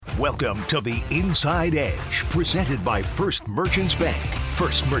Welcome to the Inside Edge, presented by First Merchants Bank.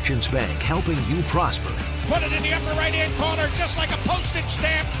 First Merchants Bank, helping you prosper. Put it in the upper right-hand corner, just like a postage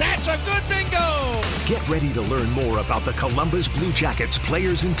stamp. That's a good bingo! Get ready to learn more about the Columbus Blue Jackets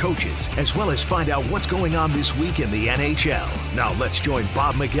players and coaches, as well as find out what's going on this week in the NHL. Now let's join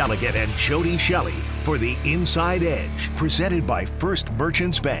Bob McElligott and Jody Shelley for the Inside Edge, presented by First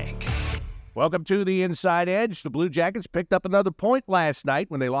Merchants Bank. Welcome to the Inside Edge. The Blue Jackets picked up another point last night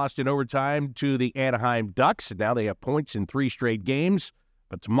when they lost in overtime to the Anaheim Ducks, and now they have points in 3 straight games.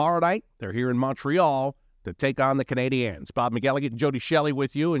 But tomorrow night, they're here in Montreal to take on the Canadiens. Bob McElligott and Jody Shelley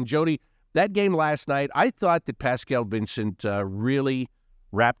with you. And Jody, that game last night, I thought that Pascal Vincent really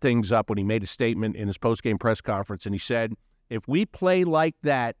wrapped things up when he made a statement in his postgame press conference, and he said, if we play like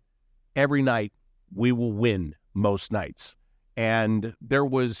that every night, we will win most nights. And there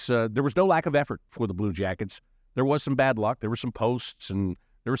was no lack of effort for the Blue Jackets. There was some bad luck. There were some posts and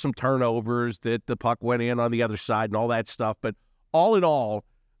there were some turnovers that the puck went in on the other side and all that stuff. But all in all,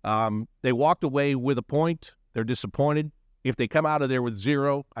 they walked away with a point. They're disappointed. If they come out of there with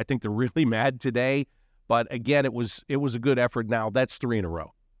 0, I think they're really mad today. But again, it was a good effort. Now that's 3 in a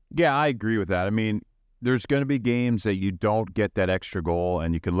row. Yeah, I agree with that. I mean, there's going to be games that you don't get that extra goal,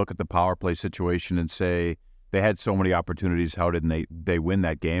 and you can look at the power play situation and say, they had so many opportunities. How didn't they win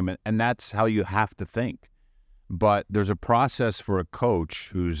that game? And that's how you have to think. But there's a process for a coach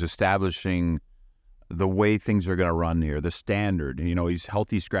who's establishing the way things are going to run here, the standard. You know, he's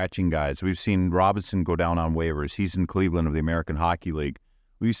healthy scratching guys. We've seen Robinson go down on waivers. He's in Cleveland of the American Hockey League.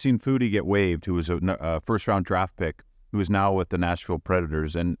 We've seen Foodie get waived, who was a first-round draft pick, who is now with the Nashville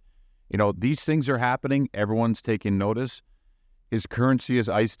Predators. And, you know, these things are happening. Everyone's taking notice. His currency is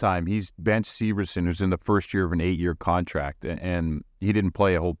ice time. He's benched Severson, who's in the first year of an 8-year contract, and he didn't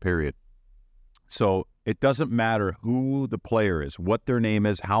play a whole period. So it doesn't matter who the player is, what their name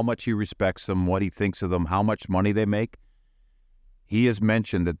is, how much he respects them, what he thinks of them, how much money they make. He has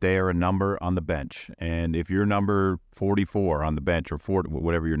mentioned that they are a number on the bench. And if you're number 44 on the bench, or 40,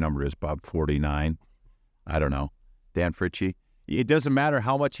 whatever your number is, Bob, 49, I don't know, Dan Fritchie, it doesn't matter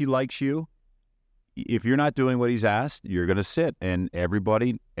how much he likes you. If you're not doing what he's asked, you're going to sit, and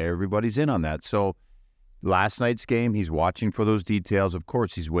everybody's in on that. So last night's game, he's watching for those details. Of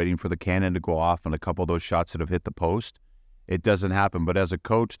course, he's waiting for the cannon to go off and a couple of those shots that have hit the post. It doesn't happen. But as a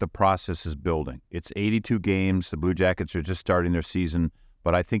coach, the process is building. It's 82 games. The Blue Jackets are just starting their season,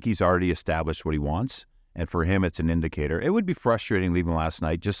 but I think he's already established what he wants, and for him, it's an indicator. It would be frustrating leaving last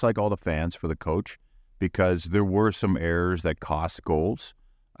night, just like all the fans, for the coach, because there were some errors that cost goals.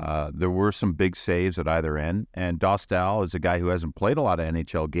 There were some big saves at either end, and Dostal is a guy who hasn't played a lot of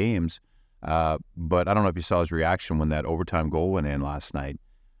NHL games, but I don't know if you saw his reaction when that overtime goal went in last night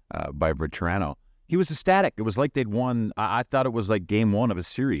by Veterano. He was ecstatic. It was like they'd won. I thought it was like game 1 of a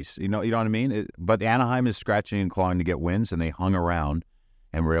series. You know what I mean? But Anaheim is scratching and clawing to get wins, and they hung around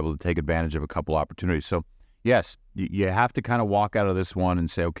and were able to take advantage of a couple opportunities. So, yes, you have to kind of walk out of this one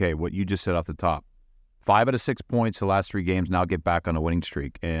and say, okay, what you just said off the top. 5 out of 6 points the last 3 games, now get back on a winning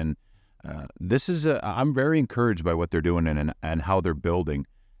streak. And I'm very encouraged by what they're doing and how they're building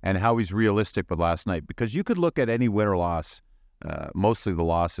and how he's realistic with last night. Because you could look at any win or loss, mostly the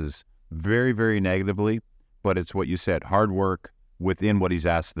losses, very, very negatively. But it's what you said, hard work within what he's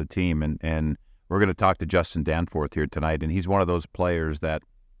asked of the team. And we're going to talk to Justin Danforth here tonight. And he's one of those players that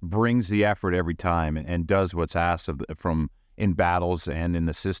brings the effort every time and does what's asked from in battles and in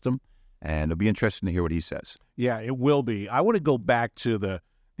the system. And it'll be interesting to hear what he says. Yeah, it will be. I want to go back to the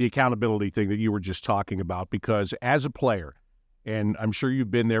accountability thing that you were just talking about, because as a player, and I'm sure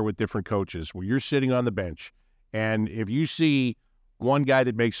you've been there with different coaches, where you're sitting on the bench, and if you see one guy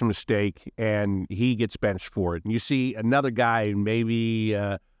that makes a mistake and he gets benched for it, and you see another guy, maybe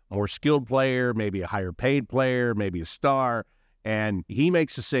a more skilled player, maybe a higher paid player, maybe a star, and he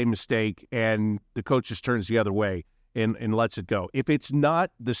makes the same mistake and the coach just turns the other way and lets it go. If it's not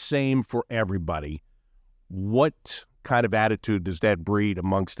the same for everybody, what kind of attitude does that breed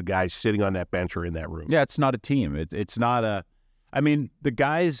amongst the guys sitting on that bench or in that room? Yeah, it's not a team. It's not a – I mean, the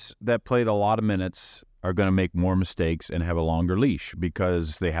guys that played a lot of minutes are going to make more mistakes and have a longer leash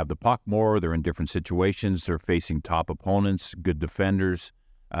because they have the puck more, they're in different situations, they're facing top opponents, good defenders,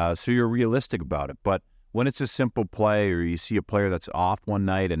 so you're realistic about it. But when it's a simple play or you see a player that's off one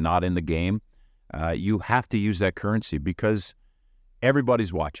night and not in the game, you have to use that currency because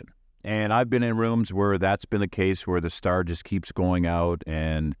everybody's watching. And I've been in rooms where that's been the case, where the star just keeps going out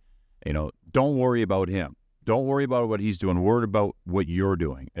and, you know, don't worry about him. Don't worry about what he's doing. Worry about what you're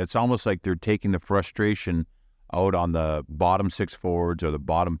doing. It's almost like they're taking the frustration out on the bottom 6 forwards or the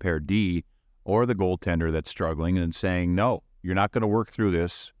bottom pair D or the goaltender that's struggling and saying, no, you're not going to work through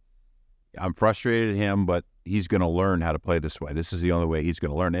this. I'm frustrated at him, but he's going to learn how to play this way. This is the only way he's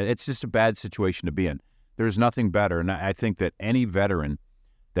going to learn. It's just a bad situation to be in. There's nothing better, and I think that any veteran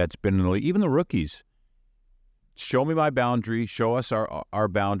that's been in the league, even the rookies, show me my boundary, show us our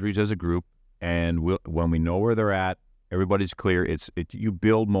boundaries as a group, and when we know where they're at, everybody's clear. You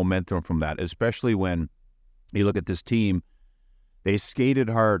build momentum from that, especially when you look at this team. They skated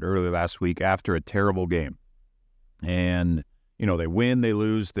hard early last week after a terrible game, and they win, they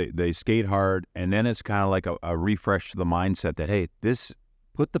lose, they skate hard, and then it's kind of like a refresh to the mindset that, hey,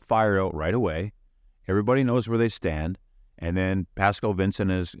 put the fire out right away. Everybody knows where they stand. And then Pascal Vincent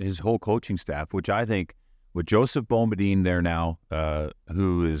and his whole coaching staff, which I think with Joseph Bombadine there now,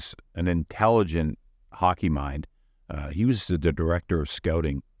 who is an intelligent hockey mind. He was the director of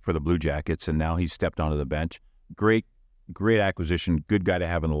scouting for the Blue Jackets, and now he's stepped onto the bench. Great acquisition, good guy to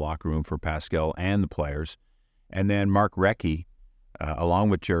have in the locker room for Pascal and the players. And then Mark Recchi, along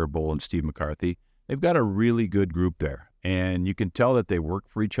with Jared Boll and Steve McCarthy, they've got a really good group there. And you can tell that they work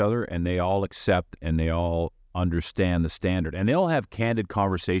for each other, and they all accept and they all understand the standard. And they all have candid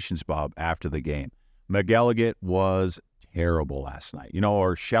conversations, Bob, after the game. McElligott was terrible last night.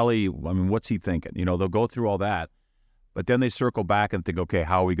 Or Shelley, what's he thinking? They'll go through all that. But then they circle back and think, okay,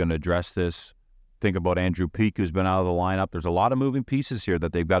 how are we going to address this? Think about Andrew Peeke, who's been out of the lineup. There's a lot of moving pieces here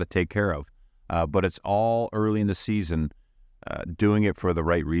that they've got to take care of. But it's all early in the season, doing it for the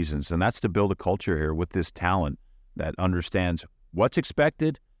right reasons. And that's to build a culture here with this talent that understands what's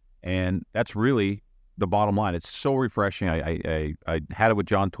expected. And that's really the bottom line. It's so refreshing. I had it with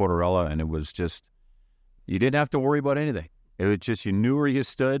John Tortorella, and it was just, you didn't have to worry about anything. It was just, you knew where you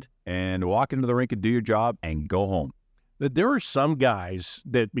stood and walk into the rink and do your job and go home. There are some guys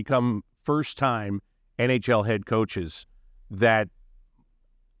that become first-time NHL head coaches that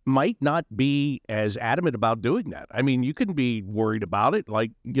might not be as adamant about doing that. You can be worried about it,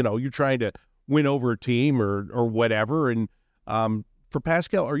 like, you're trying to win over a team or whatever. And for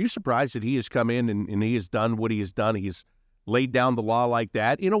Pascal, are you surprised that he has come in and he has done what he has done? He's laid down the law like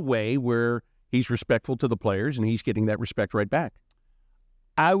that in a way where he's respectful to the players and he's getting that respect right back.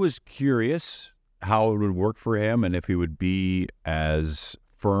 I was curious how it would work for him and if he would be as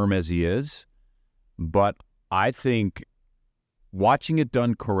firm as he is. But I think watching it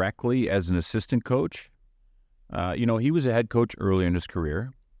done correctly as an assistant coach, he was a head coach early in his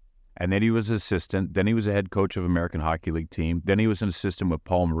career, and then he was an assistant. Then he was a head coach of American Hockey League team. Then he was an assistant with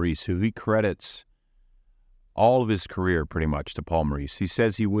Paul Maurice, who he credits all of his career pretty much to Paul Maurice. He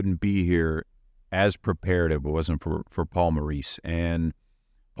says he wouldn't be here as prepared if it wasn't for Paul Maurice. And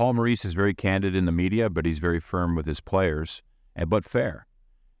Paul Maurice is very candid in the media, but he's very firm with his players, but fair.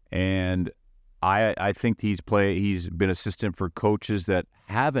 And I think he's been assistant for coaches that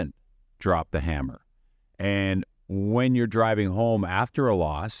haven't dropped the hammer. And when you're driving home after a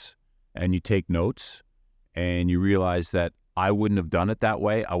loss and you take notes and you realize that I wouldn't have done it that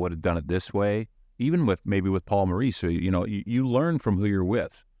way, I would have done it this way, even with Paul Maurice. So, you learn from who you're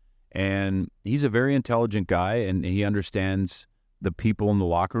with. And he's a very intelligent guy, and he understands the people in the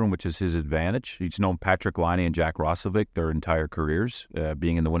locker room, which is his advantage. He's known Patrick Laine and Jack Roslovic their entire careers,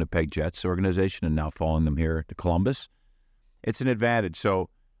 being in the Winnipeg Jets organization and now following them here to Columbus. It's an advantage. So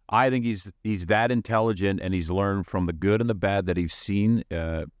I think he's that intelligent, and he's learned from the good and the bad that he's seen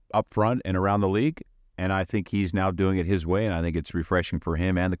up front and around the league. And I think he's now doing it his way, and I think it's refreshing for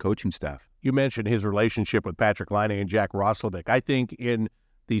him and the coaching staff. You mentioned his relationship with Patrick Laine and Jack Roslovic. I think in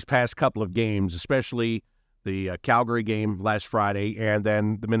these past couple of games, especially the Calgary game last Friday and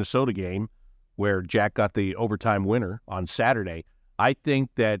then the Minnesota game where Jack got the overtime winner on Saturday, I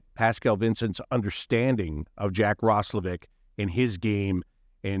think that Pascal Vincent's understanding of Jack Roslovic in his game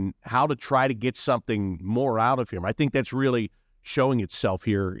and how to try to get something more out of him, I think that's really showing itself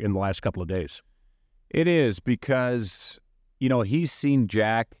here in the last couple of days. It is, because, he's seen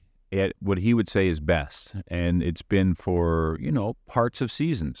Jack at what he would say is best, and it's been for, parts of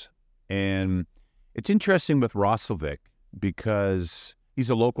seasons. And it's interesting with Roslovic because he's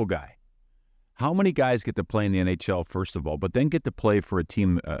a local guy. How many guys get to play in the NHL, first of all, but then get to play for a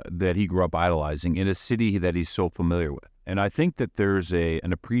team that he grew up idolizing in a city that he's so familiar with? And I think that there's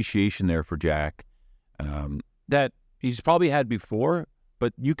an appreciation there for Jack that he's probably had before,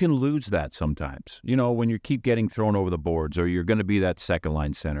 but you can lose that sometimes. When you keep getting thrown over the boards, or you're going to be that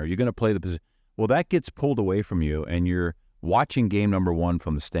second-line center, you're going to play the position. Well, that gets pulled away from you, and you're watching game number one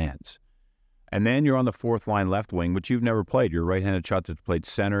from the stands. And then you're on the fourth-line left wing, which you've never played. You're a right-handed shot that's played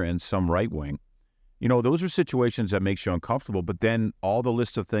center and some right wing. Those are situations that makes you uncomfortable, but then all the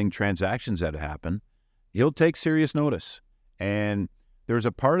list of transactions that happen, he'll take serious notice. And there's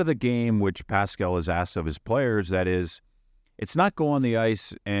a part of the game which Pascal has asked of his players that is, it's not go on the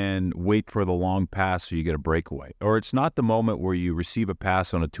ice and wait for the long pass so you get a breakaway. Or it's not the moment where you receive a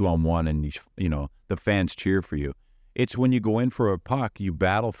pass on a 2-on-1 and the fans cheer for you. It's when you go in for a puck, you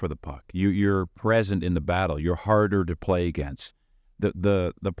battle for the puck. You're present in the battle. You're harder to play against.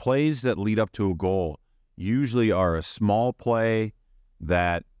 The plays that lead up to a goal usually are a small play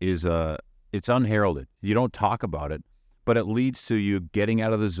that is it's unheralded. You don't talk about it, but it leads to you getting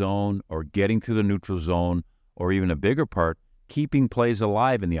out of the zone or getting through the neutral zone, or even a bigger part, keeping plays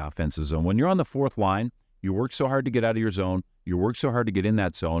alive in the offensive zone. When you're on the fourth line, you work so hard to get out of your zone, you work so hard to get in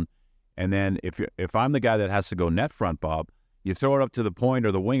that zone, and then if I'm the guy that has to go net front, Bob, you throw it up to the point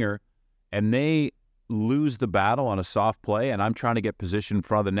or the winger, and they lose the battle on a soft play, and I'm trying to get position in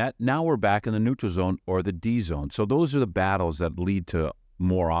front of the net. Now we're back in the neutral zone or the D zone. So those are the battles that lead to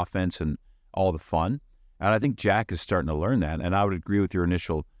more offense and all the fun. And I think Jack is starting to learn that. And I would agree with your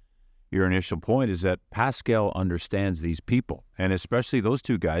initial point is that Pascal understands these people, and especially those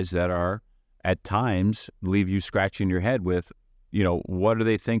two guys that are at times leave you scratching your head with, what are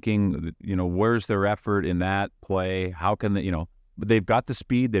they thinking? Where's their effort in that play? How can they, but they've got the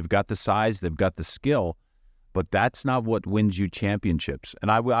speed, they've got the size, they've got the skill, but that's not what wins you championships.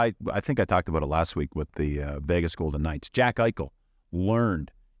 And I think I talked about it last week with the Vegas Golden Knights. Jack Eichel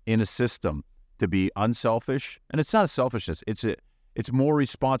learned in a system to be unselfish, and it's not a selfishness. It's more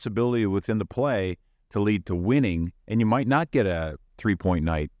responsibility within the play to lead to winning, and you might not get a 3-point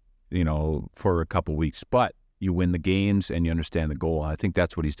night, for a couple weeks, but you win the games and you understand the goal. And I think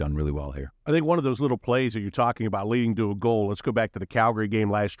that's what he's done really well here. I think one of those little plays that you're talking about leading to a goal, let's go back to the Calgary game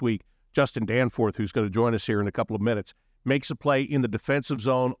last week. Justin Danforth, who's going to join us here in a couple of minutes, makes a play in the defensive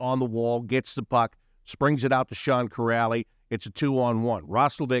zone on the wall, gets the puck, springs it out to Sean Corrali. It's a 2-on-1.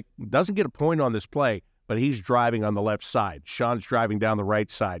 Roslovic doesn't get a point on this play, but he's driving on the left side. Sean's driving down the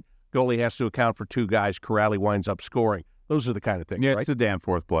right side. Goalie has to account for two guys. Corrali winds up scoring. Those are the kind of things, right? It's the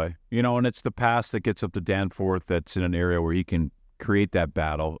Danforth play, and it's the pass that gets up to Danforth that's in an area where he can create that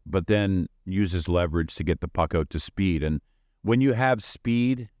battle, but then uses leverage to get the puck out to speed. And when you have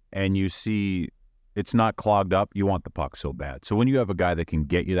speed and you see it's not clogged up, you want the puck so bad. So when you have a guy that can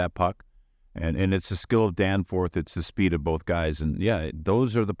get you that puck, and it's the skill of Danforth, it's the speed of both guys, and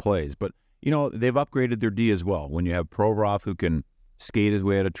those are the plays. But, they've upgraded their D as well. When you have Provorov who can skate his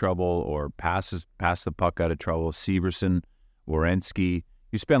way out of trouble or pass the puck out of trouble, Severson, Werenski,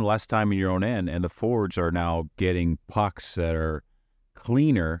 you spend less time in your own end, and the forwards are now getting pucks that are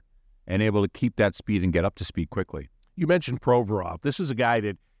cleaner and able to keep that speed and get up to speed quickly. You mentioned Provorov. This is a guy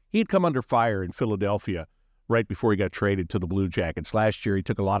that he'd come under fire in Philadelphia right before he got traded to the Blue Jackets. Last year, he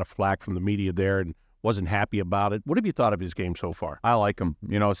took a lot of flack from the media there and wasn't happy about it. What have you thought of his game so far? I like him.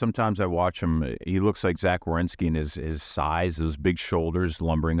 Sometimes I watch him. He looks like Zach Werenski in his size, those big shoulders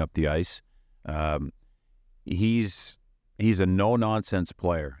lumbering up the ice. He's a no-nonsense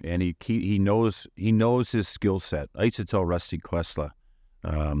player, and he knows his skill set. I used to tell Rusty Klesla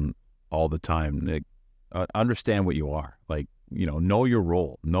all the time, understand what you are. Know your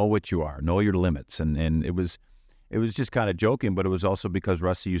role, know what you are, know your limits. And it was just kind of joking, but it was also because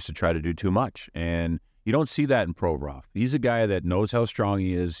Rusty used to try to do too much. And you don't see that in Provorov. He's a guy that knows how strong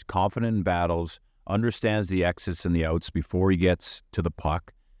he is, confident in battles, understands the exits and the outs before he gets to the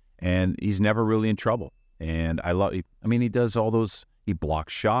puck, and he's never really in trouble. And he does all those, he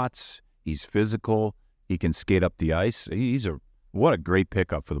blocks shots, he's physical, he can skate up the ice. What a great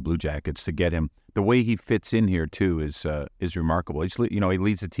pickup for the Blue Jackets to get him. The way he fits in here, too, is remarkable. He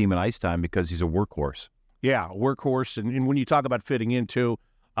leads the team in ice time because he's a workhorse. Yeah, workhorse. And when you talk about fitting in, too,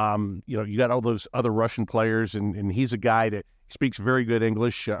 you got all those other Russian players, and he's a guy that speaks very good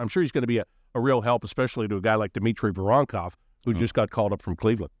English. I'm sure he's going to be a real help, especially to a guy like Dmitry Voronkov, who just got called up from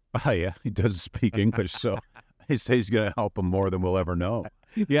Cleveland. Oh, yeah, he does speak English, so he's going to help him more than we'll ever know.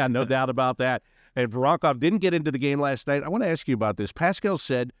 Yeah, no doubt about that. And Voronkov didn't get into the game last night. I want to ask you about this. Pascal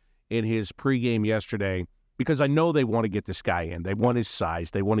said in his pregame yesterday, because I know they want to get this guy in. They want his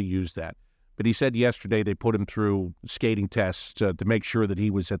size. They want to use that. But he said yesterday they put him through skating tests to make sure that he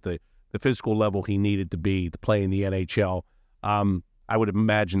was at the physical level he needed to be to play in the NHL. I would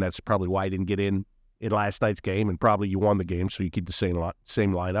imagine that's probably why he didn't get in last night's game, and probably you won the game, so you keep the same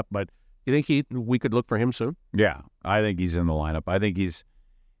lineup. But you think we could look for him soon? Yeah, I think he's in the lineup. I think he's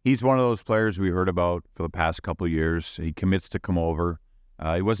one of those players we heard about for the past couple of years. He commits to come over.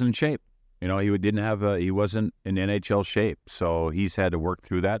 He wasn't in shape. He wasn't in NHL shape, so he's had to work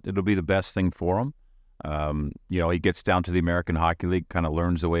through that. It'll be the best thing for him. He gets down to the American Hockey League, kind of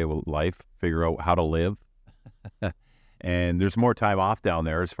learns the way of life, figure out how to live. And there's more time off down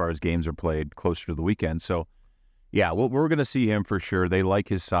there as far as games are played closer to the weekend. So, yeah, we're going to see him for sure. They like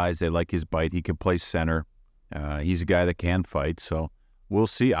his size. They like his bite. He can play center. He's a guy that can fight, so we'll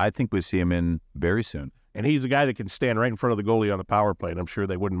see. I think we'll see him in very soon. And he's a guy that can stand right in front of the goalie on the power play, and I'm sure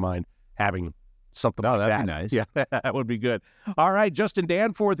they wouldn't mind having something like that. That'd be nice. Yeah, that would be good. All right, Justin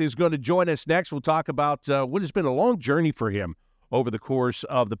Danforth is going to join us next. We'll talk about what has been a long journey for him over the course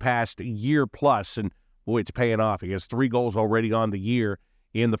of the past year plus, and boy, it's paying off. He has 3 goals already on the year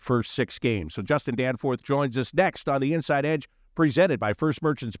in the first 6 games. So Justin Danforth joins us next on The Inside Edge, presented by First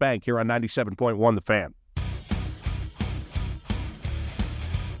Merchants Bank here on 97.1 The Fan.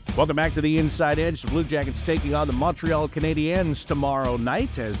 Welcome back to The Inside Edge. The Blue Jackets taking on the Montreal Canadiens tomorrow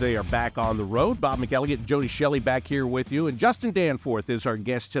night as they are back on the road. Bob McElligott and Jody Shelley back here with you. And Justin Danforth is our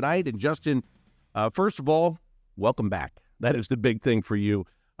guest tonight. And Justin, first of all, welcome back. That is the big thing for you.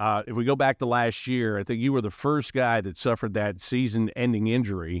 If we go back to last year, I think you were the first guy that suffered that season-ending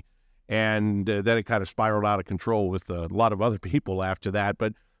injury, and then it kind of spiraled out of control with a lot of other people after that.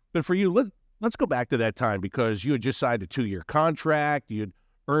 But for you, let's go back to that time because you had just signed a 2-year contract. You had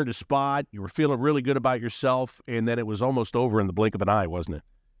earned a spot. You were feeling really good about yourself, and then it was almost over in the blink of an eye, wasn't it?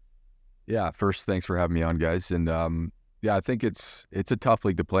 Yeah. First, thanks for having me on, guys. And I think it's a tough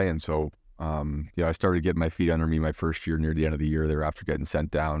league to play in. So, I started getting my feet under me my first year near the end of the year there after getting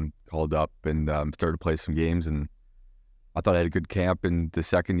sent down, called up, and started to play some games. And I thought I had a good camp in the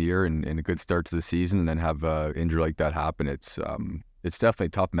second year and a good start to the season, and then have an injury like that happen. It's definitely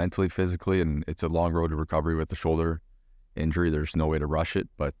tough mentally, physically, and it's a long road to recovery with the shoulder injury. There's no way to rush it,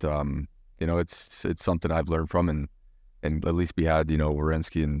 but it's something I've learned from, and at least we had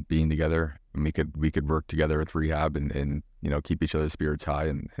Werenski and Bean together, and we could work together with rehab and keep each other's spirits high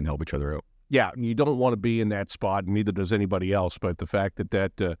and help each other out. Yeah, you don't want to be in that spot, and neither does anybody else. But the fact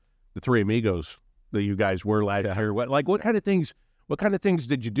that the 3 amigos that you guys were last year, what kind of things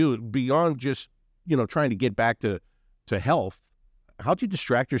did you do beyond just trying to get back to health? How'd you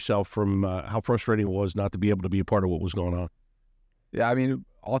distract yourself from how frustrating it was not to be able to be a part of what was going on? Yeah, I mean,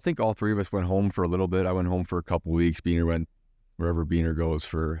 I think all 3 of us went home for a little bit. I went home for a couple of weeks. Beaner went wherever Beaner goes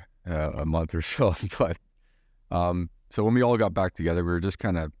for a month or so. But so when we all got back together, we were just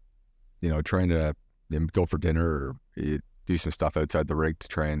kind of, trying to go for dinner or do some stuff outside the rink to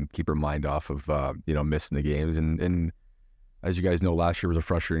try and keep our mind off of, missing the games. And as you guys know, last year was a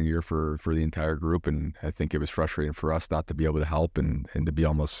frustrating year for the entire group, and I think it was frustrating for us not to be able to help and to be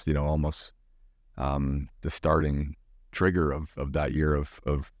almost the starting trigger of that year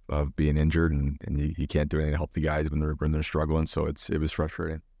of being injured, and you can't do anything to help the guys when they're struggling. So it was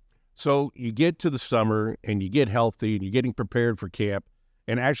frustrating. So you get to the summer and you get healthy and you're getting prepared for camp.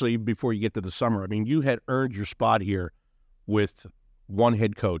 And actually, before you get to the summer, I mean, you had earned your spot here with one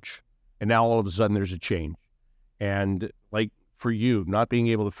head coach, and now all of a sudden there's a change. And like for you, not being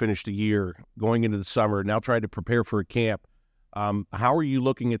able to finish the year, going into the summer, now trying to prepare for a camp, how are you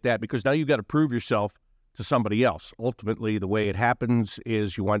looking at that? Because now you've got to prove yourself to somebody else. Ultimately, the way it happens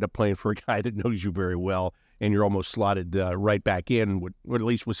is you wind up playing for a guy that knows you very well, and you're almost slotted right back in, or at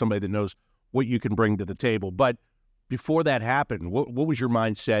least with somebody that knows what you can bring to the table. But before that happened, what was your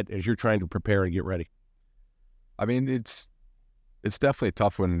mindset as you're trying to prepare and get ready? I mean, it's definitely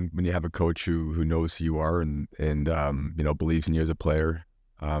tough when you have a coach who knows who you are and believes in you as a player.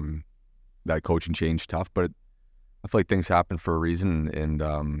 That coaching change tough, but I feel like things happen for a reason. And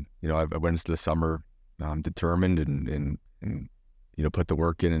I went into the summer determined and put the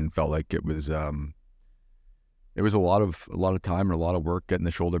work in, and felt like it was a lot of time and a lot of work getting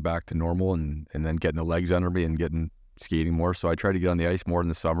the shoulder back to normal, and then getting the legs under me and getting skating more. So I tried to get on the ice more in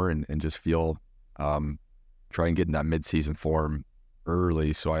the summer and just try and get in that mid-season form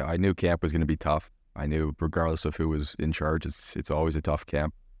early. So I knew camp was going to be tough. I knew regardless of who was in charge, it's always a tough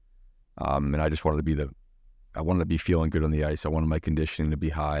camp. And I just wanted to be feeling good on the ice. I wanted my conditioning to be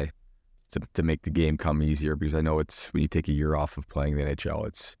high to make the game come easier, because I know it's when you take a year off of playing the NHL,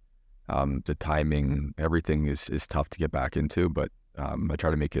 it's the timing, everything is tough to get back into, but I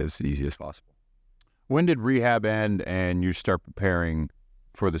try to make it as easy as possible. When did rehab end and you start preparing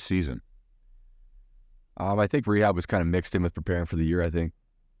for the season? I think rehab was kind of mixed in with preparing for the year.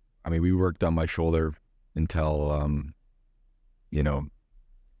 We worked on my shoulder until,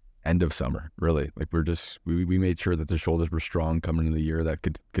 end of summer, really. Like we made sure that the shoulders were strong coming into the year, that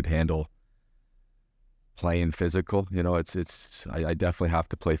could handle playing physical. I definitely have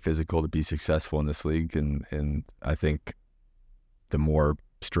to play physical to be successful in this league. And I think the more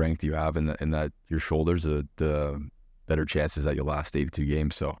strength you have in that your shoulders, the better chances that you'll last 82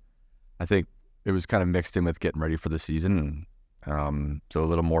 games. So I think it was kind of mixed in with getting ready for the season, and so a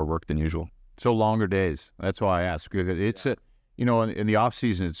little more work than usual. So longer days. That's why I ask. It's in the off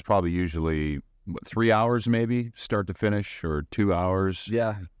season, it's probably usually 3 hours maybe start to finish, or 2 hours.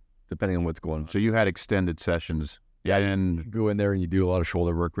 Yeah, depending on what's going on. So you had extended sessions. Yeah, and you go in there and you do a lot of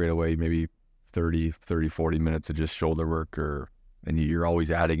shoulder work right away, maybe 30, 40 minutes of just shoulder work, and you're always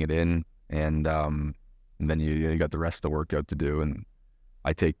adding it in, and then you got the rest of the workout to do. And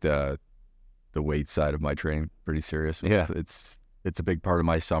I take the weight side of my training pretty serious. Yeah. It's a big part of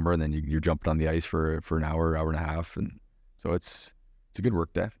my summer, and then you're jumping on the ice for an hour and a half, and so it's a good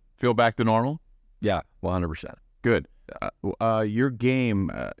work day. Feel back to normal? Yeah, 100%. Good. Your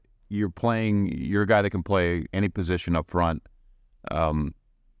game, you're a guy that can play any position up front.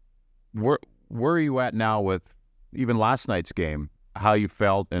 Where are you at now with even last night's game, how you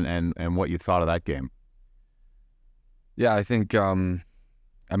felt and what you thought of that game? Yeah, I think, I'm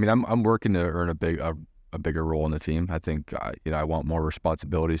working to earn a bigger role in the team. I think, I want more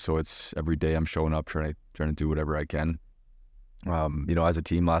responsibility, so it's every day I'm showing up, trying to do whatever I can. As a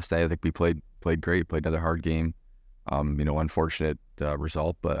team last night, I think we played great, played another hard game. Unfortunate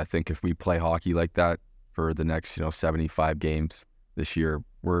result, but I think if we play hockey like that for the next 75 games this year,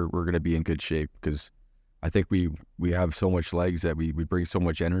 we're going to be in good shape, because I think we have so much legs that we bring so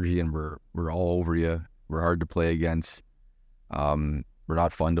much energy, and we're all over you. We're hard to play against. We're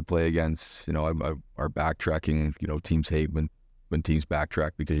not fun to play against. Our backtracking, teams hate when teams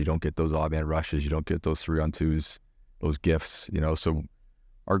backtrack, because you don't get those odd man rushes, you don't get those 3-on-2s, those gifts. So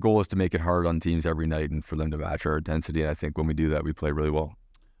our goal is to make it hard on teams every night and for them to match our intensity. And I think when we do that, we play really well.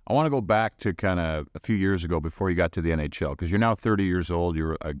 I want to go back to kind of a few years ago before you got to the NHL, because you're now 30 years old.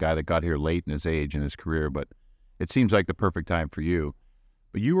 You're a guy that got here late in his age in his career, but it seems like the perfect time for you.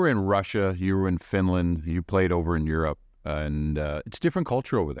 But you were in Russia, you were in Finland, you played over in Europe, and it's different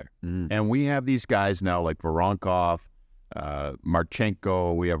culture over there. And we have these guys now like Voronkov,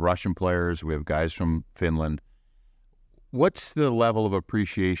 Marchenko, we have Russian players, we have guys from Finland. What's the level of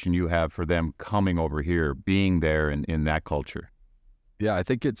appreciation you have for them coming over here, being there in that culture? Yeah, I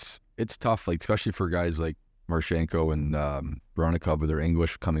think it's tough, like especially for guys like Marchenko and Voronkov, with their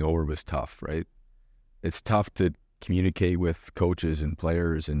English coming over was tough, right? It's tough to communicate with coaches and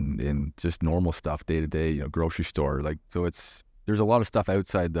players and just normal stuff day to day, grocery store. There's a lot of stuff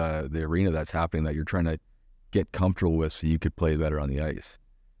outside the arena that's happening that you're trying to get comfortable with so you could play better on the ice.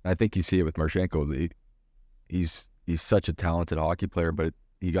 And I think you see it with Marchenko. He's such a talented hockey player, but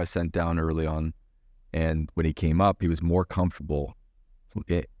he got sent down early on. And when he came up, he was more comfortable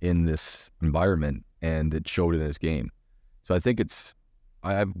in this environment, and it showed in his game. So I think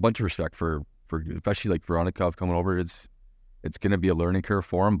I have a bunch of respect for especially like Voronkov coming over. It's going to be a learning curve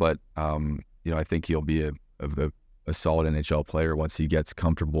for him, but I think he'll be a solid NHL player once he gets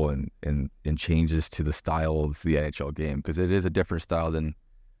comfortable and changes to the style of the NHL game, because it is a different style than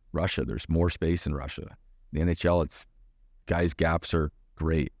Russia. There's more space in Russia. In the NHL, it's guys' gaps are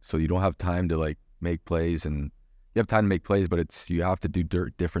great, so you don't have time to make plays, and you have time to make plays, but you have to do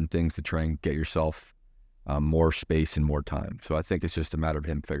different things to try and get yourself more space and more time. So I think it's just a matter of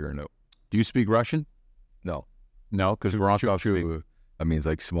him figuring it out. Do you speak Russian? No, because Voronkov. I mean, it's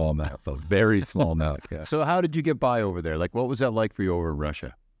like small amount, a very small amount. Yeah. So how did you get by over there? What was that like for you over in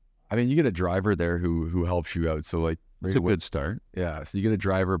Russia? I mean, you get a driver there who helps you out. So it's a good start. Yeah. So you get a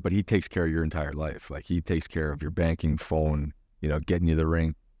driver, but he takes care of your entire life. He takes care of your banking, phone, getting you the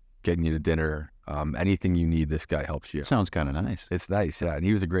rink, getting you to dinner, anything you need. This guy helps you. Sounds kind of nice. It's nice. Yeah. And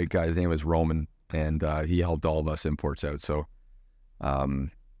he was a great guy. His name was Roman, and he helped all of us imports out. So,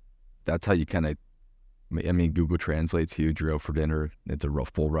 that's how you kind of, Google Translate's huge. You're out for dinner. It's a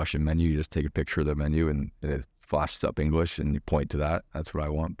full Russian menu. You just take a picture of the menu and it flashes up English and you point to that. That's what I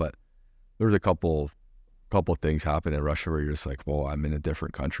want. But there's a couple things happen in Russia where you're just like, well, I'm in a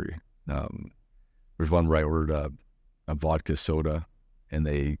different country. There's one where I ordered a vodka soda, and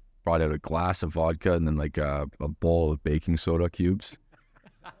they brought out a glass of vodka and then a bowl of baking soda cubes.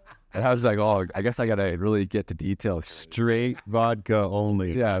 And I was like, oh, I guess I got to really get to details. Straight vodka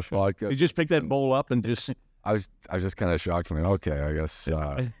only. Yeah, vodka. You just picked that bowl up and just... I was just kind of shocked. I'm like, okay, I guess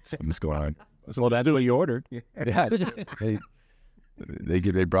something's going on. Well, that's what you ordered. Yeah,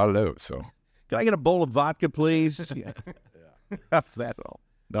 they brought it out, so. Can I get a bowl of vodka, please? Yeah. That's that all.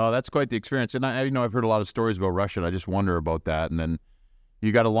 No, that's quite the experience. And I've heard a lot of stories about Russia, and I just wonder about that. And then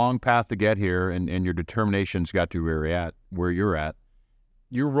you got a long path to get here, and your determination's got to where you're at.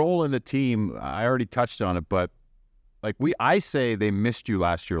 Your role in the team, I already touched on it, but I say they missed you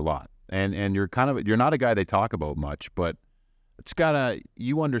last year a lot, and you're not a guy they talk about much, but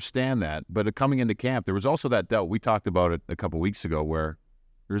you understand that. But coming into camp, there was also that doubt. We talked about it a couple weeks ago, where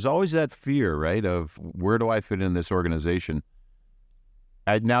there's always that fear, right, of where do I fit in this organization?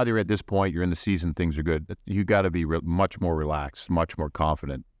 And now that you're at this point, you're in the season, things are good. You got to be much more relaxed, much more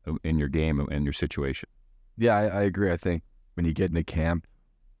confident in your game and your situation. Yeah, I agree. I think when you get into camp,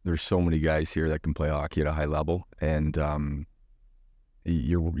 there's so many guys here that can play hockey at a high level, and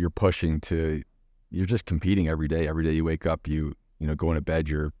you're pushing to, you're just competing every day. Every day you wake up, you going to bed,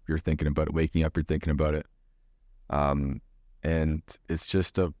 you're thinking about it. Waking up, you're thinking about it. And it's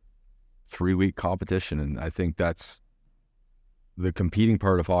just a 3-week competition, and I think that's the competing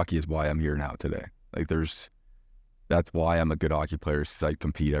part of hockey is why I'm here now today. Like that's why I'm a good hockey player, is I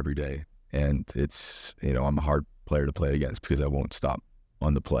compete every day, and it's, I'm a hard player to play against because I won't stop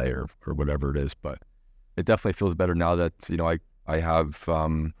on the play or whatever it is. But it definitely feels better now that I have a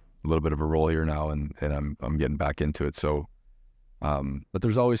little bit of a role here now, and I'm getting back into it. So, but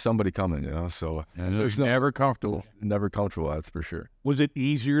there's always somebody coming, So and there's never comfortable. Never comfortable, that's for sure. Was it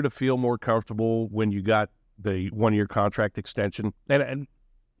easier to feel more comfortable when you got the 1-year contract extension? And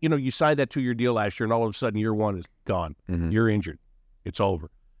you signed that 2-year deal last year, and all of a sudden year one is gone. Mm-hmm. You're injured. It's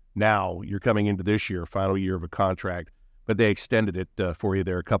over. Now you're coming into this year, final year of a contract, but they extended it for you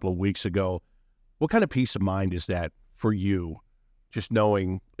there a couple of weeks ago. What kind of peace of mind is that for you? Just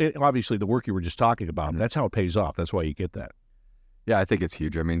knowing, obviously the work you were just talking about, Mm-hmm. that's how it pays off. That's why you get that. Yeah, I think it's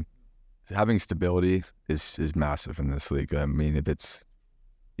huge. I mean, having stability is massive in this league. I mean, if it's,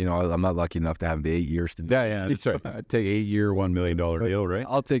 I'm not lucky enough to have the 8 years to. Yeah, that's right. I'd take 8-year, $1 million deal, right?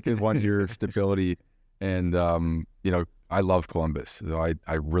 I'll take the 1-year stability, and I love Columbus, so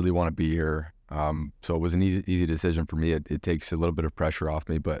I really want to be here. So it was an easy decision for me. It takes a little bit of pressure off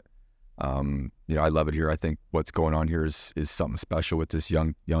me, but I love it here. I think what's going on here is something special with this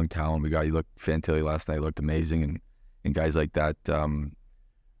young talent we got. You look, Fantilli last night looked amazing, and guys like that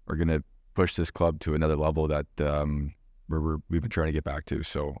are going to push this club to another level that we've been trying to get back to.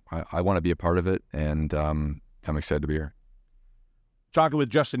 So I want to be a part of it, and I'm excited to be here. Talking with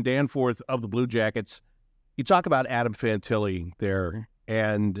Justin Danforth of the Blue Jackets, you talk about Adam Fantilli there,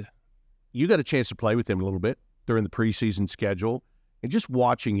 and you got a chance to play with him a little bit during the preseason schedule. And just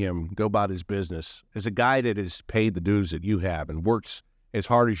watching him go about his business as a guy that has paid the dues that you have and works as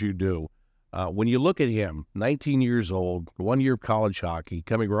hard as you do, when you look at him, 19 years old, 1 year of college hockey,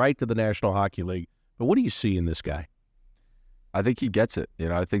 coming right to the National Hockey League, but what do you see in this guy? I think he gets it.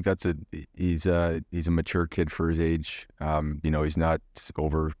 I think he's a mature kid for his age. He's not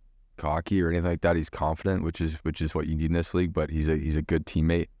over cocky or anything like that. He's confident, which is what you need in this league. But he's a good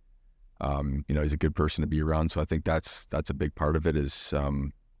teammate. He's a good person to be around. So I think that's a big part of it.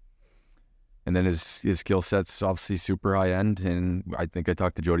 And then his skill set's obviously super high end. And I think I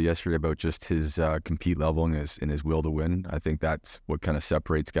talked to Jody yesterday about just his compete level and his will to win. I think that's what kind of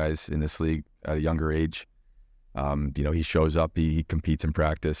separates guys in this league at a younger age. He shows up, he competes in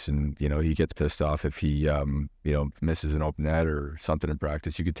practice, and he gets pissed off if he misses an open net or something in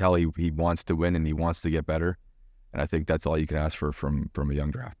practice. You could tell he wants to win and he wants to get better, and I think that's all you can ask for from a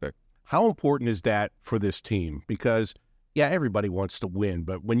young draft pick. How important is that for this team? Because everybody wants to win,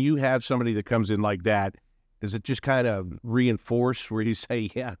 but when you have somebody that comes in like that, does it just kind of reinforce where you say,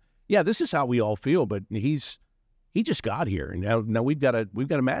 yeah, this is how we all feel, but he just got here, and now we've got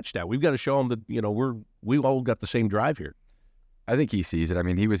to match that. We've got to show him that we all got the same drive here. I think he sees it. I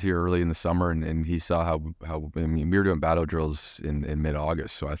mean, he was here early in the summer, and he saw how we were doing battle drills in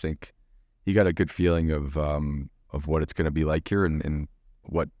mid-August, so I think he got a good feeling of what it's going to be like here, and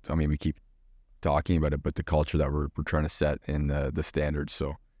what we keep talking about it, but the culture that we're trying to set in the standards.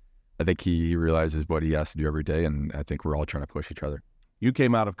 So I think he realizes what he has to do every day, and I think we're all trying to push each other. You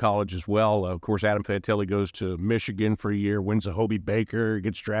came out of college as well. Of course, Adam Fantilli goes to Michigan for a year, wins a Hobie Baker,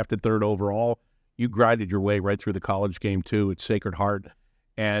 gets drafted 3rd overall. You grinded your way right through the college game, too, at Sacred Heart.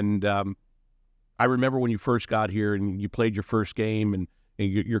 And I remember when you first got here and you played your first game, and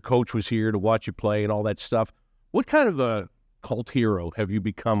your coach was here to watch you play and all that stuff. What kind of a cult hero have you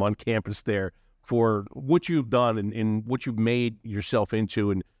become on campus there for what you've done and what you've made yourself into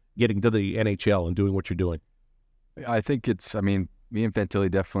and getting to the NHL and doing what you're doing? I think me and Fantilli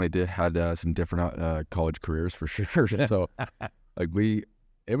definitely had some different college careers for sure. So,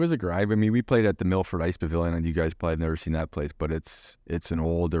 it was a grind. I mean, we played at the Milford Ice Pavilion, and you guys probably have never seen that place, but it's an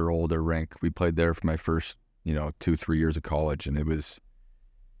older rink. We played there for my first 2-3 years of college, and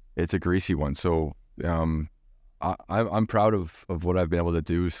it's a greasy one. So I'm proud of what I've been able to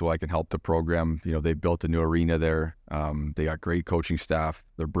do, so I can help the program. They built a new arena there. They got great coaching staff.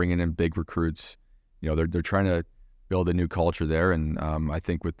 They're bringing in big recruits. They're trying to build a new culture there, and I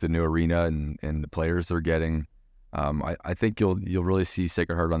think with the new arena and the players they're getting, I think you'll really see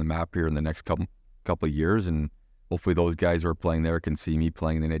Sacred Heart on the map here in the next couple of years, and hopefully those guys who are playing there can see me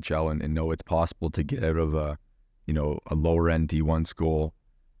playing in the NHL and know it's possible to get out of a lower end D1 school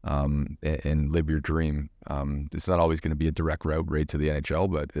and live your dream. It's not always going to be a direct route right to the NHL,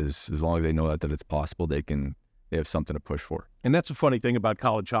 but as long as they know that it's possible, they can have something to push for. And that's a funny thing about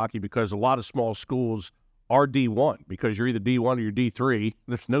college hockey, because a lot of small schools are D1 because you're either D1 or you're D3.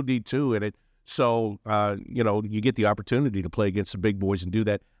 There's no D2 in it. So, you get the opportunity to play against the big boys and do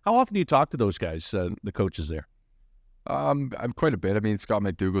that. How often do you talk to those guys, the coaches there? I'm quite a bit. I mean, Scott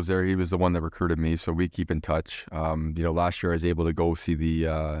McDougall's there. He was the one that recruited me, so we keep in touch. Last year I was able to go see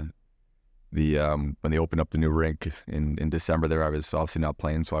the when they opened up the new rink in December there. I was obviously not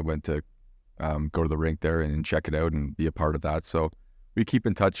playing, so I went to go to the rink there and check it out and be a part of that. So we keep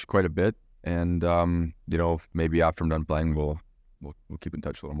in touch quite a bit, and maybe after I'm done playing, we'll keep in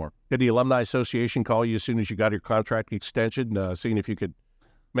touch a little more. Did the Alumni Association call you as soon as you got your contract extension, seeing if you could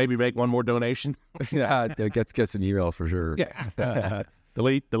maybe make one more donation? Yeah, get some emails for sure. Yeah.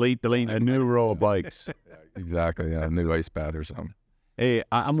 delete. A new row of bikes. Yeah, exactly. Yeah, a new ice pad or something. Hey,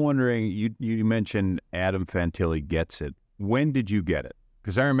 I'm wondering, you mentioned Adam Fantilli gets it. When did you get it?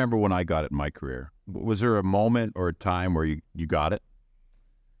 Because I remember when I got it in my career. Was there a moment or a time where you got it?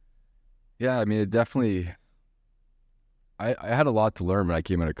 Yeah, I mean, it definitely... I had a lot to learn when I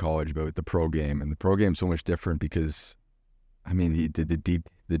came out of college about the pro game, and the pro game's so much different because, I mean,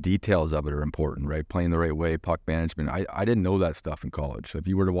 the details of it are important, right? Playing the right way, puck management. I didn't know that stuff in college. So if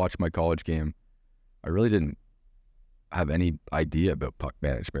you were to watch my college game, I really didn't have any idea about puck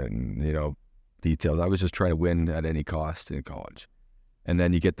management and, details. I was just trying to win at any cost in college. And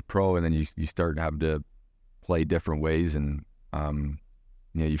then you get the pro, and then you start having to play different ways, and,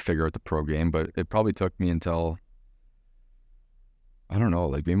 you figure out the pro game. But it probably took me until... I don't know,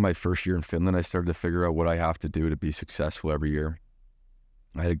 like maybe my first year in Finland, I started to figure out what I have to do to be successful every year.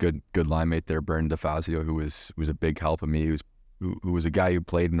 I had a good line mate there, Brendan DeFazio, who was a big help of me, who was a guy who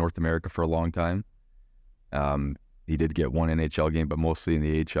played in North America for a long time. He did get one NHL game, but mostly in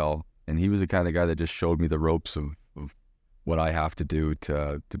the AHL. And he was the kind of guy that just showed me the ropes of what I have to do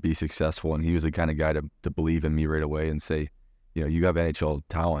to be successful. And he was the kind of guy to believe in me right away and say, you have NHL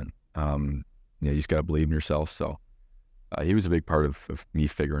talent. You just got to believe in yourself. So he was a big part of me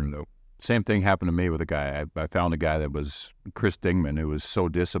figuring it out. Same thing happened to me with a guy. I found a guy that was Chris Dingman, who was so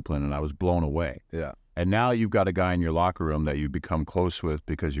disciplined, and I was blown away. Yeah. And now you've got a guy in your locker room that you become close with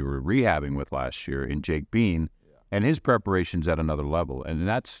because you were rehabbing with last year in Jake Bean, and his preparation's at another level. And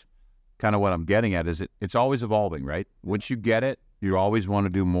that's kind of what I'm getting at, is it's always evolving, right? Once you get it, you always want to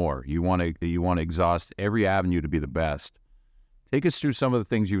do more. You want to exhaust every avenue to be the best. Take us through some of the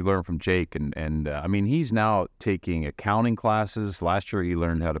things you learned from Jake. And I mean, he's now taking accounting classes. Last year, he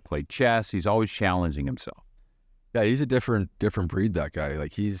learned how to play chess. He's always challenging himself. Yeah, he's a different breed, that guy.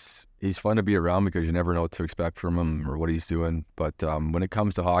 Like, he's fun to be around because you never know what to expect from him or what he's doing. But when it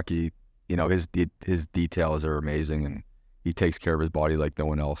comes to hockey, his details are amazing, and he takes care of his body like no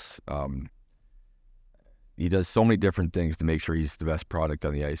one else. He does so many different things to make sure he's the best product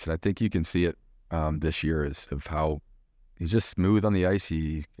on the ice. And I think you can see it this year of how he's just smooth on the ice.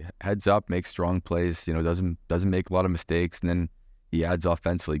 He heads up, makes strong plays, doesn't make a lot of mistakes, and then he adds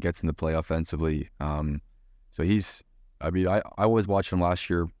offensively, gets into play offensively. So I was watching him last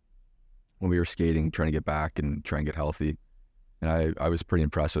year when we were skating, trying to get back and try and get healthy. And I was pretty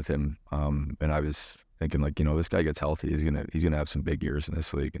impressed with him. And I was thinking, like, this guy gets healthy, he's gonna have some big years in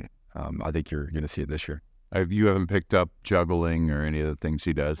this league. And I think you're gonna see it this year. You haven't picked up juggling or any of the things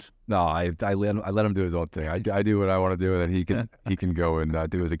he does? No, I let him do his own thing. I do what I want to do, and then he can go and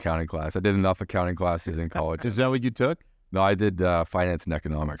do his accounting class. I did enough accounting classes in college. Is that what you took? No, I did finance and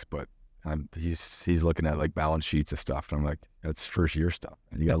economics, but he's looking at like balance sheets and stuff, and I'm like, that's first year stuff,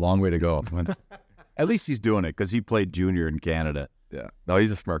 and you got a long way to go. At least he's doing it because he played junior in Canada. Yeah, no,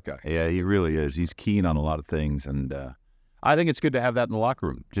 he's a smart guy. Yeah, he really is. He's keen on a lot of things, and I think it's good to have that in the locker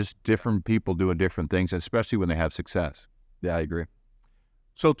room. Just different people doing different things, especially when they have success. Yeah, I agree.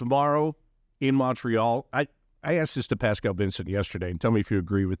 So tomorrow in Montreal, I asked this to Pascal Vincent yesterday, and tell me if you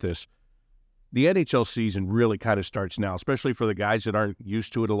agree with this. The NHL season really kind of starts now, especially for the guys that aren't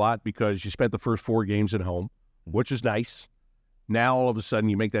used to it a lot, because you spent the first 4 games at home, which is nice. Now, all of a sudden,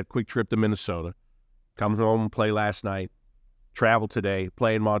 you make that quick trip to Minnesota, come home, play last night, travel today,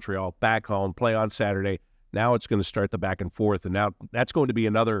 play in Montreal, back home, play on Saturday. Now it's going to start the back and forth, and now that's going to be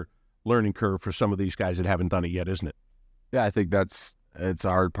another learning curve for some of these guys that haven't done it yet, isn't it? Yeah, I think it's a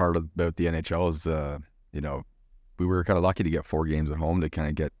hard part about the NHL is, we were kind of lucky to get 4 games at home to kind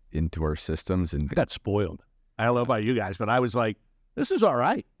of get into our systems. And I got spoiled. I don't know about you guys, but I was like, this is all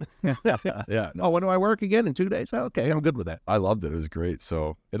right. Yeah. No. Oh, when do I work again? In 2 days? Okay, I'm good with that. I loved it. It was great.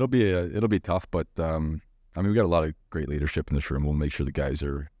 So it'll be tough, but we got a lot of great leadership in this room. We'll make sure the guys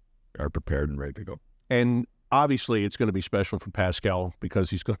are prepared and ready to go. And obviously, it's going to be special for Pascal because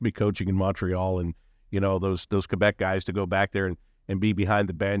he's going to be coaching in Montreal, and those Quebec guys to go back there and be behind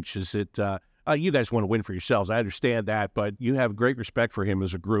the bench. Is it You guys want to win for yourselves. I understand that, but you have great respect for him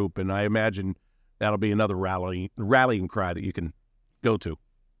as a group, and I imagine that'll be another rallying cry that you can go to.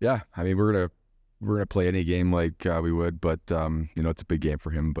 Yeah, I mean, we're gonna play any game like we would, but it's a big game for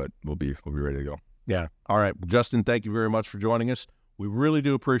him. But we'll be ready to go. Yeah. All right, well, Justin, thank you very much for joining us. We really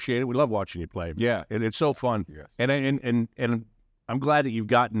do appreciate it. We love watching you play. Yeah, and it's so fun. Yes. And I'm glad that you've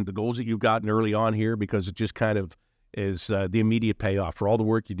gotten the goals that you've gotten early on here, because it just kind of is the immediate payoff for all the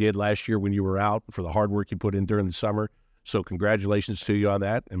work you did last year when you were out, for the hard work you put in during the summer. So congratulations to you on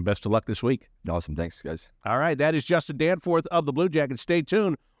that, and best of luck this week. Awesome. Thanks, guys. All right, that is Justin Danforth of the Blue Jackets. Stay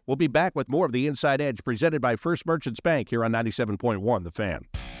tuned. We'll be back with more of the Inside Edge presented by First Merchants Bank here on 97.1 The Fan.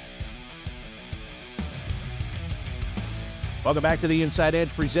 Welcome back to the Inside Edge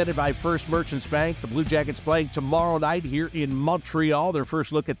presented by First Merchants Bank. The Blue Jackets playing tomorrow night here in Montreal. Their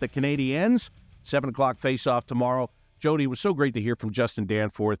first look at the Canadiens. 7 o'clock face-off tomorrow. Jody, it was so great to hear from Justin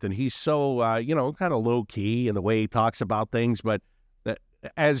Danforth, and he's so, kind of low-key in the way he talks about things. But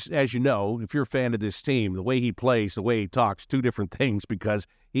as you know, if you're a fan of this team, the way he plays, the way he talks, two different things, because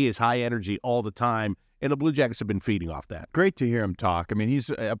he is high energy all the time, and the Blue Jackets have been feeding off that. Great to hear him talk. I mean,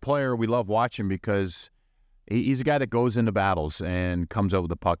 he's a player we love watching because he's a guy that goes into battles and comes out with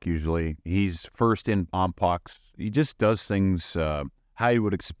the puck usually. He's first in on pucks. He just does things how you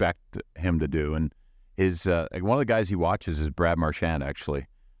would expect him to do. And his one of the guys he watches is Brad Marchand, actually,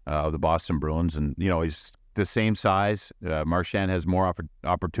 of the Boston Bruins. And, he's the same size. Marchand has more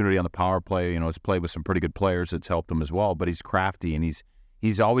opportunity on the power play. He's played with some pretty good players that's helped him as well. But he's crafty, and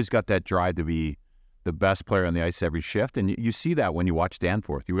he's always got that drive to be the best player on the ice every shift. And you see that when you watch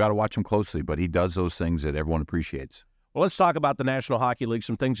Danforth. You got to watch him closely, but he does those things that everyone appreciates. Well, let's talk about the National Hockey League,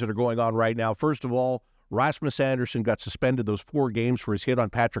 some things that are going on right now. First of all, Rasmus Andersson got suspended those 4 games for his hit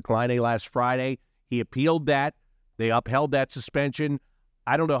on Patrick Laine last Friday. He appealed that. They upheld that suspension.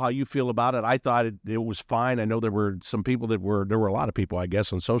 I don't know how you feel about it. I thought it was fine. I know there were some people there were a lot of people, I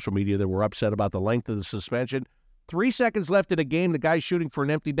guess, on social media that were upset about the length of the suspension. 3 seconds left in a game. The guy's shooting for an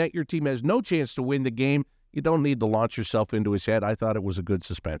empty net. Your team has no chance to win the game. You don't need to launch yourself into his head. I thought it was a good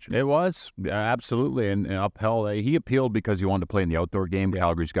suspension. It was, absolutely, and upheld. He appealed because he wanted to play in the outdoor game. Yeah.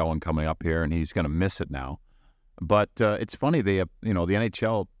 Calgary's got one coming up here, and he's going to miss it now. But it's funny, the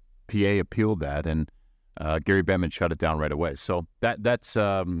NHLPA appealed that, and Gary Bettman shut it down right away. So that's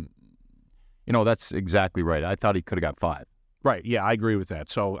exactly right. I thought he could have got 5. Right, yeah, I agree with that.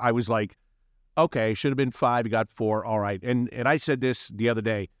 So I was like, okay, should have been 5. You got 4. All right. And I said this the other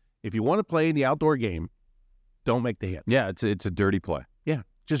day. If you want to play in the outdoor game, don't make the hit. Yeah, it's a dirty play. Yeah,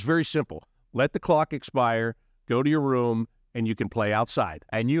 just very simple. Let the clock expire, go to your room, and you can play outside.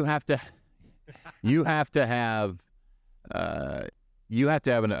 And you have to have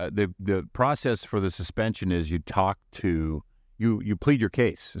the process for the suspension is you talk to you plead your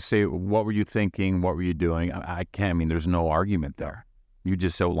case. Say, what were you thinking? What were you doing? I can't. I mean, there's no argument there. You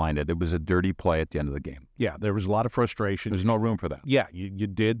just outlined it. It was a dirty play at the end of the game. Yeah, there was a lot of frustration. There's no room for that. Yeah, you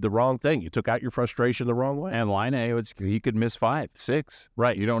did the wrong thing. You took out your frustration the wrong way. And Laine, he could miss 5, 6.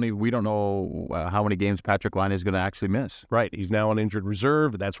 Right. We don't know how many games Patrick Laine is going to actually miss. Right. He's now on injured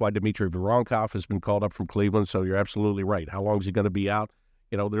reserve. That's why Dmitry Voronkov has been called up from Cleveland. So you're absolutely right. How long is he going to be out?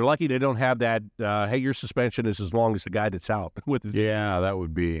 They're lucky they don't have that, hey, your suspension is as long as the guy that's out. Yeah, that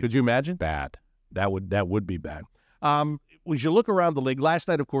would be. Could you imagine? Bad. That would be bad. As you look around the league, last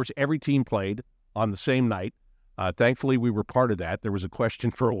night, of course, every team played on the same night. Thankfully, we were part of that. There was a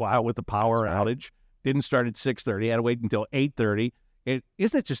question for a while with the power outage. Didn't start at 6:30. Had to wait until 8:30.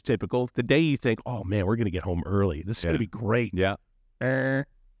 Isn't it just typical? The day you think, oh, man, we're going to get home early. This is going to be great. Yeah.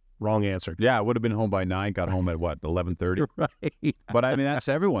 Wrong answer. Yeah, I would have been home by 9, got home at, 11:30? Right. But, I mean, that's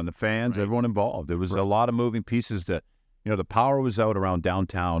everyone, the fans, right. Everyone involved. There was a lot of moving pieces that, the power was out around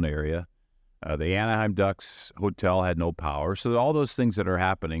downtown area. The Anaheim Ducks hotel had no power. So all those things that are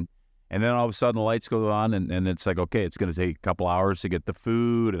happening. And then all of a sudden the lights go on and it's like, okay, it's going to take a couple hours to get the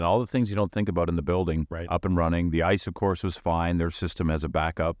food and all the things you don't think about in the building up and running. The ice, of course, was fine. Their system has a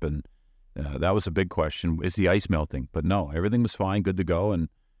backup. And that was a big question. Is the ice melting? But no, everything was fine, good to go. And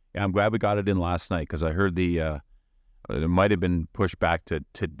yeah, I'm glad we got it in last night because I heard it might have been pushed back to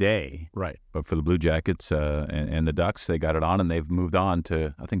today. Right. But for the Blue Jackets and the Ducks, they got it on, and they've moved on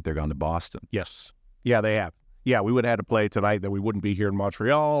to, I think they're gone to Boston. Yes. Yeah, they have. Yeah, we would have had to play tonight, that we wouldn't be here in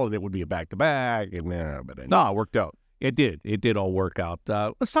Montreal, and it would be a back-to-back. But anyway. No, it worked out. It did. It did all work out.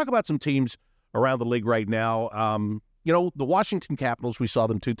 Let's talk about some teams around the league right now. The Washington Capitals, we saw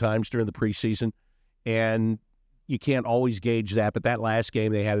them 2 times during the preseason, and you can't always gauge that, but that last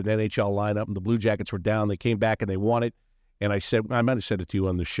game they had an NHL lineup and the Blue Jackets were down. They came back and they won it. And I might have said it to you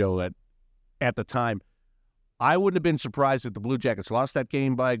on the show at the time, I wouldn't have been surprised if the Blue Jackets lost that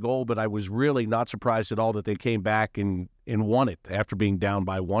game by a goal, but I was really not surprised at all that they came back and won it after being down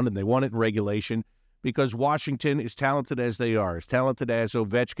by 1, and they won it in regulation because Washington, as talented as they are, as talented as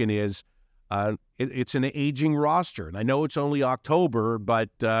Ovechkin is, it's an aging roster. And I know it's only October, but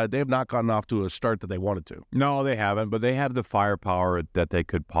they have not gotten off to a start that they wanted to. No, they haven't, but they have the firepower that they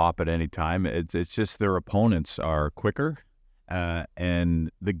could pop at any time. It's just their opponents are quicker, and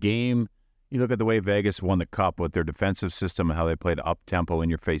the game. You look at the way Vegas won the Cup with their defensive system and how they played up-tempo,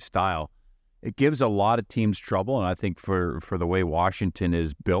 in-your-face style. It gives a lot of teams trouble, and I think for the way Washington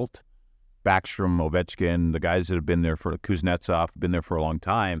is built, Backstrom, Ovechkin, the guys that have been there for Kuznetsov, been there for a long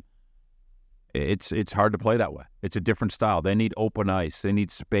time, it's hard to play that way. It's a different style. They need open ice. They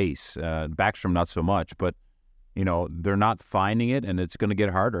need space. Backstrom, not so much, but they're not finding it, and it's going to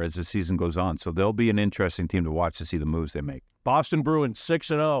get harder as the season goes on. So they'll be an interesting team to watch to see the moves they make. Boston Bruins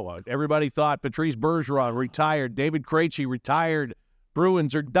 6-0. Everybody thought Patrice Bergeron retired. David Krejci retired.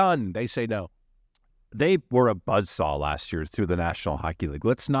 Bruins are done. They say no. They were a buzzsaw last year through the National Hockey League.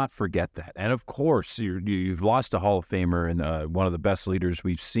 Let's not forget that. And, of course, you've lost a Hall of Famer and one of the best leaders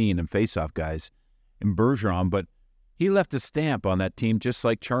we've seen in faceoff guys in Bergeron, but he left a stamp on that team just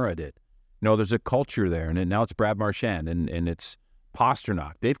like Chara did. There's a culture there, and now it's Brad Marchand, and it's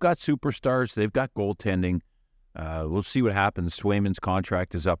Pasternak. They've got superstars. They've got goaltending. We'll see what happens. Swayman's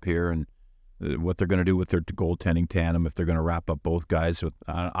contract is up here, and what they're going to do with their goaltending tandem, if they're going to wrap up both guys.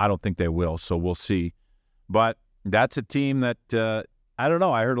 I don't think they will, so we'll see. But that's a team that, I don't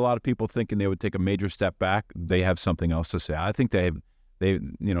know. I heard a lot of people thinking they would take a major step back. They have something else to say. I think they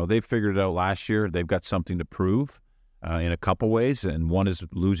figured it out last year. They've got something to prove in a couple ways, and one is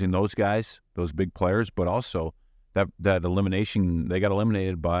losing those guys, those big players, but also that elimination, they got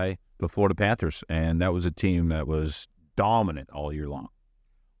eliminated by the Florida Panthers, and that was a team that was dominant all year long.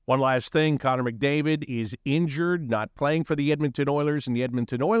 One last thing, Connor McDavid is injured, not playing for the Edmonton Oilers, and the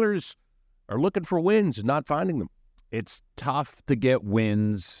Edmonton Oilers are looking for wins and not finding them. It's tough to get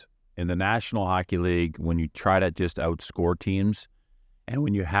wins in the National Hockey League when you try to just outscore teams, and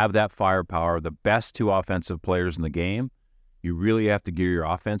when you have that firepower, the best 2 offensive players in the game, you really have to gear your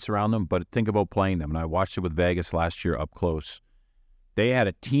offense around them, but think about playing them. And I watched it with Vegas last year up close. They had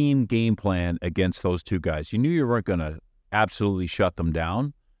a team game plan against those 2 guys. You knew you weren't going to absolutely shut them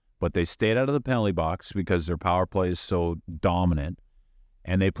down, but they stayed out of the penalty box because their power play is so dominant,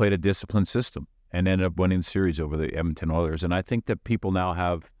 and they played a disciplined system and ended up winning the series over the Edmonton Oilers. And I think that people now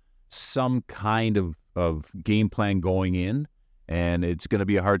have some kind of game plan going in, and it's going to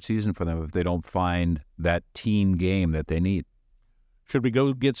be a hard season for them if they don't find that team game that they need. Should we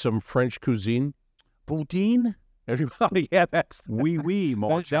go get some French cuisine? Poutine? Everybody, yeah, that's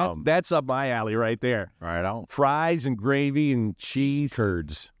mon chum. That's up my alley right there. Right on. Fries and gravy and cheese.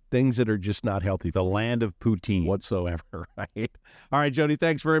 Curds. Things that are just not healthy. The land of poutine. Whatsoever, right? All right, Jody,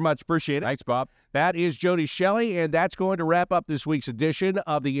 thanks very much. Appreciate it. Thanks, Bob. That is Jody Shelley, and that's going to wrap up this week's edition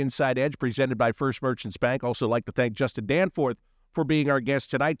of the Inside Edge presented by First Merchants Bank. Also like to thank Justin Danforth for being our guest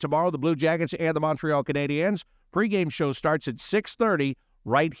tonight. Tomorrow, the Blue Jackets and the Montreal Canadiens. Pregame show starts at 6:30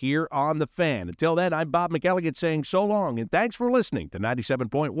 right here on The Fan. Until then, I'm Bob McElligott saying so long, and thanks for listening to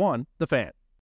 97.1 The Fan.